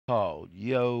called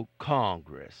Yo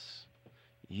Congress.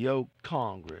 Yo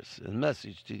Congress. A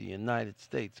message to the United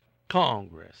States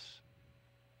Congress.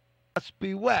 Must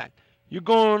be whacked. You're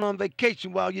going on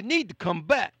vacation while you need to come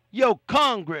back. Yo,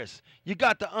 Congress, you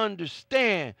got to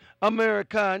understand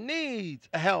America needs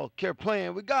a health care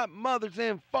plan. We got mothers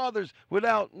and fathers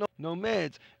without no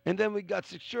meds. And then we got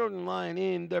 6 children lying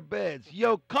in their beds.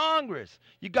 Yo, Congress,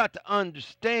 you got to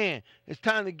understand it's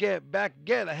time to get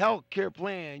a health care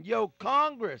plan. Yo,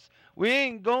 Congress, we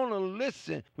ain't gonna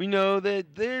listen. We know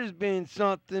that there's been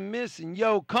something missing.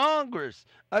 Yo, Congress,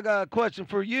 I got a question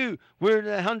for you. Where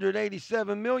did the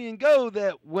 187 million go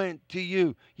that went to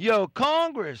you? Yo,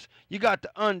 Congress, you got to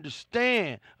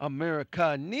understand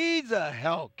America needs a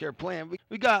health care plan.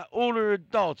 We got older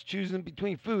adults choosing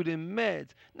between food and meds.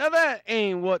 Now that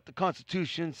ain't what the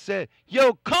Constitution said.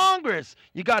 Yo, Congress,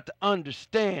 you got to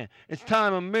understand it's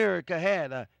time America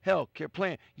had a health care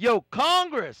plan. Yo,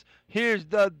 Congress, here's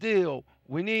the deal.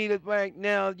 We need it right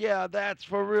now. Yeah, that's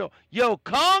for real. Yo,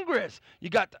 Congress, you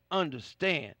got to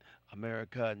understand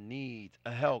America needs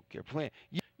a health care plan.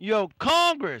 Yo,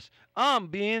 Congress, I'm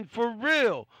being for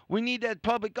real. We need that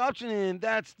public option, and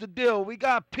that's the deal. We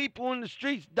got people in the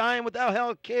streets dying without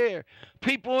health care.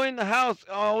 People in the house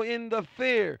all in the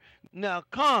fear. Now,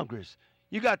 Congress,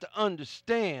 you got to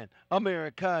understand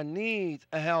America needs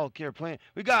a health care plan.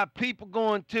 We got people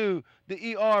going to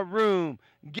the ER room,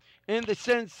 and they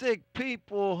send sick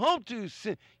people home to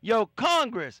sin. Yo,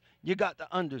 Congress, you got to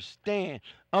understand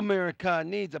America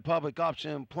needs a public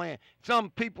option plan. Some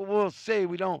people will say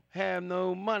we don't have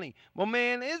no money. Well,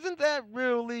 man, isn't that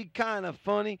really kind of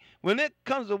funny? When it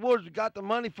comes to wars, we got the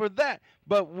money for that.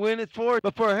 But when it's for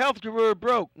health care, we're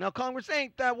broke. Now, Congress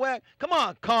ain't that whack. Come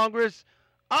on, Congress.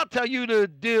 I'll tell you the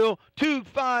deal.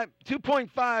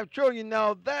 2.5 trillion.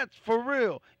 Now, that's for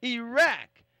real. Iraq,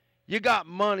 you got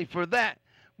money for that.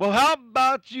 Well, how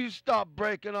about you stop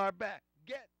breaking our back?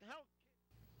 Get help.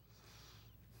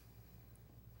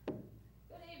 Good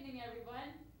evening, everyone,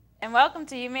 and welcome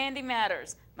to Humanity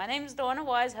Matters. My name is Donna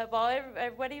Weis. Hope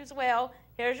everybody is well.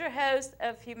 Here's your host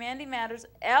of Humanity Matters,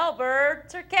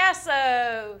 Albert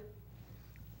Torcaso.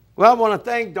 Well, I want to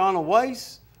thank Donna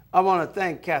Weis. I want to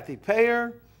thank Kathy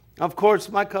Payer. Of course,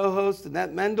 my co-hosts,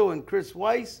 Annette Mendel and Chris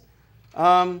Weis.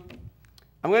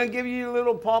 I'm going to give you a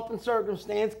little pomp and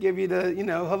circumstance, give you the,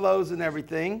 hellos and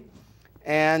everything.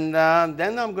 And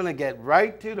then I'm going to get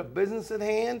right to the business at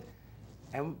hand.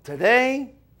 And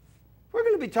today, we're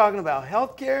going to be talking about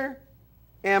healthcare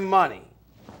and money.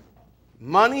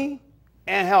 Money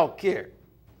and healthcare.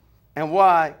 And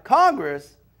why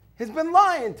Congress has been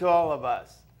lying to all of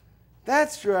us.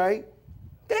 That's right.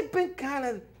 They've been kind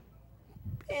of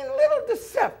being a little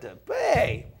deceptive. But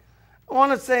hey, I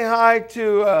want to say hi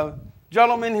to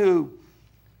gentleman who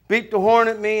beat the horn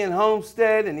at me in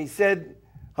Homestead, and he said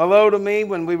hello to me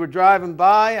when we were driving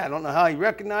by. I don't know how he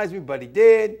recognized me, but he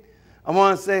did. I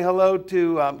want to say hello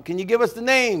to, can you give us the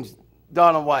names,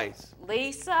 Donna Weis?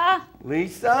 Lisa.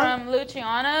 Lisa. From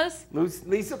Luciano's.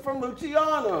 Lisa from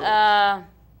Luciano.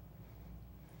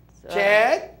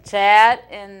 Chad. Chad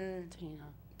and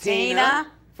Tina.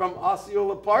 From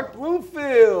Osceola Park,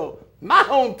 Bloomfield, my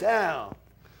hometown.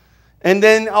 And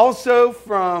then also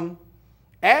from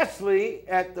Ashley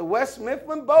at the West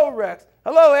Mifflin Bow Rex.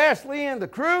 Hello, Ashley and the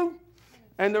crew.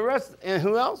 And the rest, and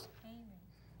who else? Amy.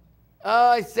 Oh,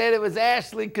 I said it was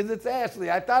Ashley because it's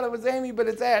Ashley. I thought it was Amy, but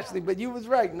it's Ashley. But you was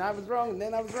right, and I was wrong, and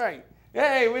then I was right.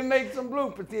 Hey, we made some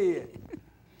bloopers here.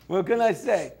 What can I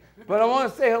say? But I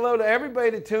want to say hello to everybody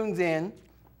that tunes in.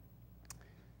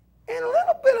 And a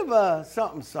little bit of a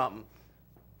something.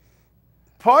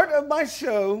 Part of my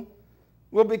show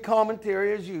will be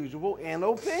commentary as usual and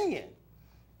opinion.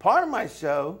 Part of my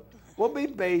show will be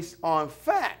based on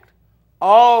fact.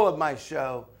 All of my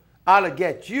show ought to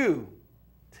get you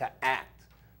to act.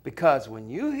 Because when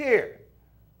you hear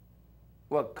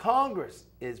what Congress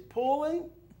is pulling,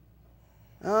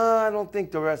 I don't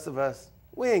think the rest of us,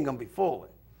 we ain't going to be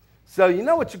fooling. So you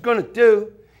know what you're going to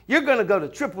do? You're going to go to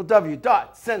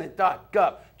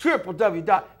www.senate.gov,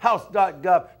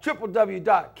 www.house.gov,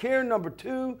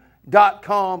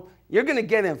 www.carenumber2.com. You're going to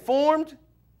get informed.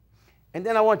 And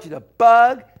then I want you to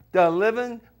bug the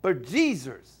living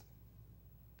bejesus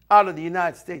out of the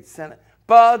United States Senate.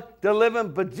 Bug the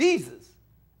living bejesus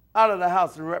out of the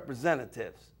House of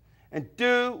Representatives. And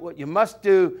do what you must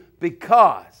do,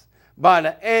 because by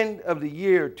the end of the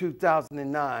year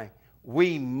 2009,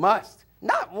 we must,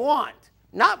 not want,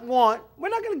 we're not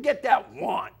going to get that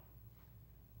want.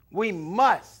 We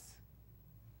must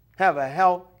have a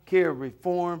health care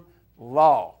reform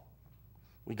law.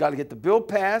 We got to get the bill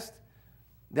passed.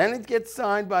 Then it gets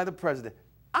signed by the president.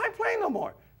 I ain't playing no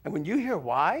more. And when you hear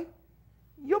why,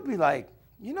 you'll be like,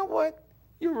 you know what?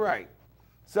 You're right.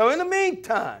 So in the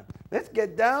meantime, let's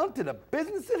get down to the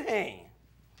business at hand.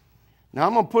 Now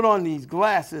I'm going to put on these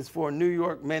glasses for a New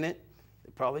York minute.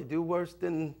 They probably do worse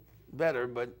than better,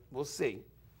 but we'll see.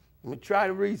 I'm going to try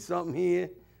to read something here.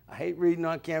 I hate reading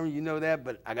on camera, you know that,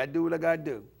 but I got to do what I got to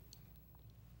do.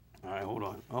 All right, hold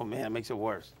on. Oh, man, it makes it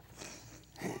worse.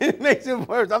 It makes it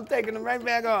worse. I'm taking them right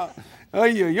back off.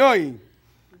 Oy.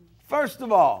 First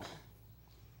of all,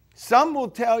 some will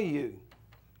tell you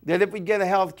that if we get a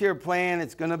health care plan,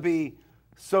 it's going to be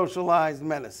socialized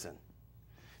medicine,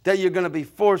 that you're going to be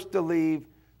forced to leave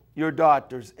your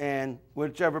doctors and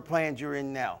whichever plans you're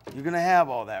in now. You're going to have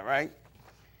all that, right?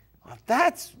 Well,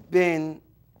 that's been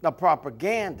the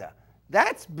propaganda.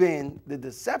 That's been the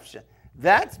deception.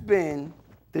 That's been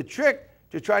the trick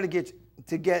to try to get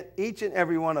each and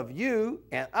every one of you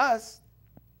and us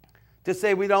to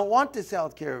say we don't want this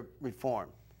health care reform.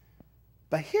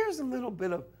 But here's a little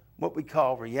bit of what we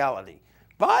call reality.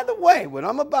 By the way, what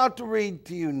I'm about to read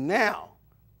to you now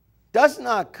does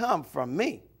not come from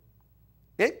me.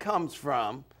 It comes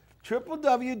from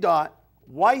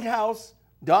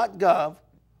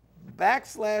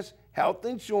www.whitehouse.gov/health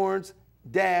insurance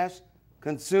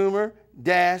consumer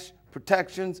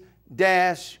protections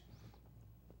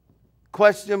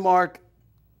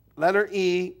letter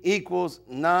E equals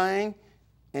 9,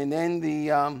 and then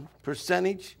the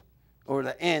percentage, or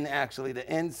the N actually, the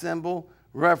N symbol,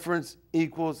 reference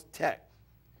equals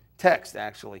text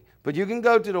actually. But you can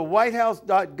go to the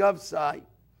whitehouse.gov site,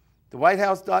 the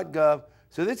whitehouse.gov.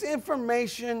 So this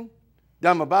information that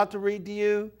I'm about to read to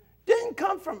you didn't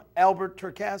come from Albert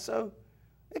Torcaso.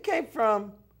 It came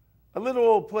from a little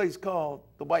old place called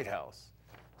the White House.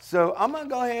 So I'm going to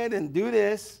go ahead and do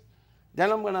this.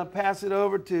 Then I'm going to pass it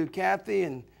over to Kathy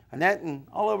and Annette and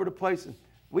all over the place. And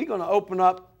we're going to open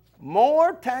up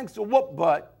more tanks of whoop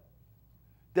butt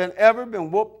than ever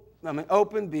been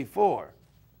opened before.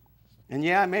 And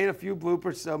yeah, I made a few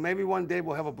bloopers, so maybe one day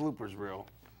we'll have a bloopers reel.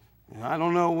 I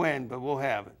don't know when, but we'll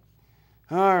have it.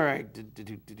 All right.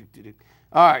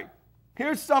 All right.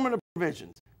 Here's some of the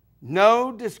provisions.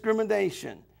 No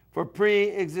discrimination for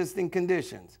pre-existing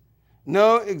conditions.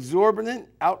 No exorbitant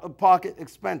out-of-pocket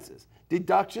expenses,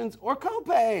 deductions, or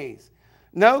copays.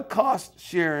 No cost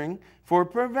sharing for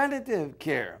preventative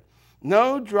care.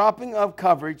 No dropping of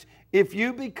coverage if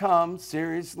you become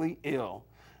seriously ill.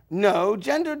 No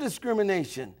gender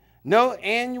discrimination. No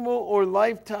annual or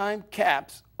lifetime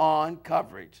caps on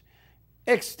coverage.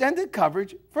 Extended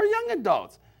coverage for young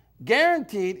adults.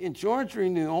 Guaranteed insurance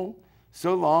renewal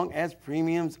so long as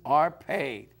premiums are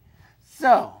paid.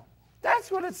 So,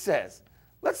 that's what it says.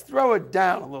 Let's throw it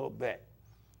down a little bit.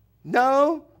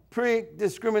 No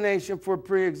discrimination for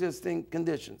pre-existing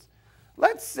conditions.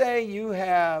 Let's say you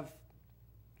have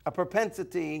a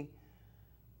propensity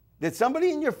that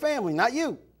somebody in your family, not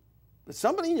you, but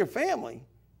somebody in your family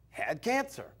had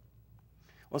cancer.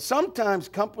 Well, sometimes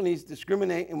companies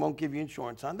discriminate and won't give you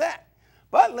insurance on that.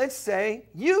 But let's say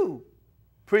you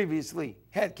previously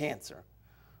had cancer.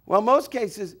 Well, in most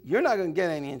cases, you're not going to get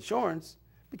any insurance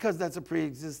because that's a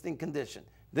pre-existing condition.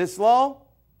 This law,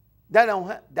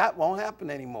 that won't happen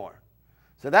anymore.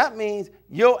 So that means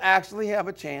you'll actually have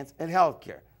a chance at health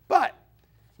care. But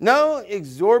no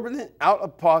exorbitant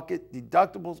out-of-pocket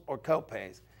deductibles or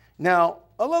copays. Now,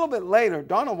 a little bit later,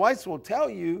 Donna Weis will tell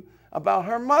you about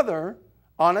her mother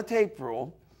on a tape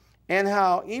rule and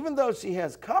how even though she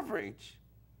has coverage,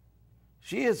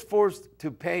 she is forced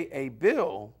to pay a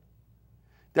bill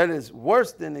that is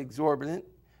worse than exorbitant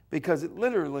because it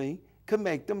literally could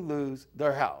make them lose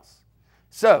their house.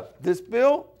 So this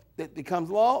bill that becomes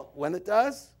law, when it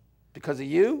does, because of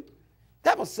you,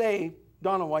 that will save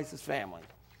Donna Weis's family.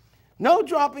 No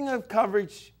dropping of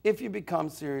coverage if you become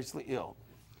seriously ill.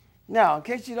 Now, in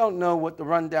case you don't know what the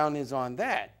rundown is on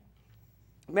that,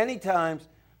 many times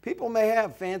people may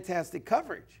have fantastic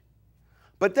coverage,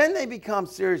 but then they become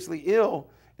seriously ill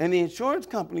and the insurance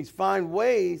companies find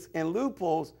ways and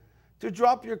loopholes to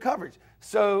drop your coverage.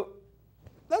 So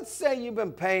let's say you've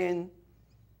been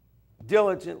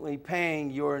diligently paying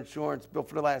your insurance bill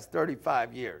for the last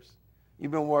 35 years.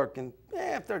 You've been working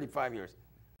 35 years.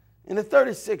 In the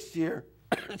 36th year,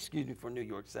 excuse me for New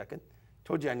York second,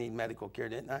 told you I need medical care,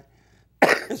 didn't I?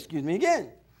 Excuse me again.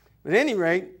 But at any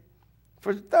rate,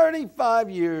 for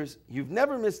 35 years, you've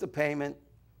never missed a payment.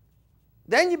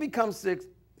 Then you become sick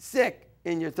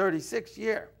in your 36th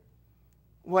year.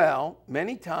 Well,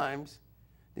 many times,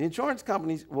 the insurance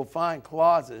companies will find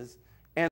clauses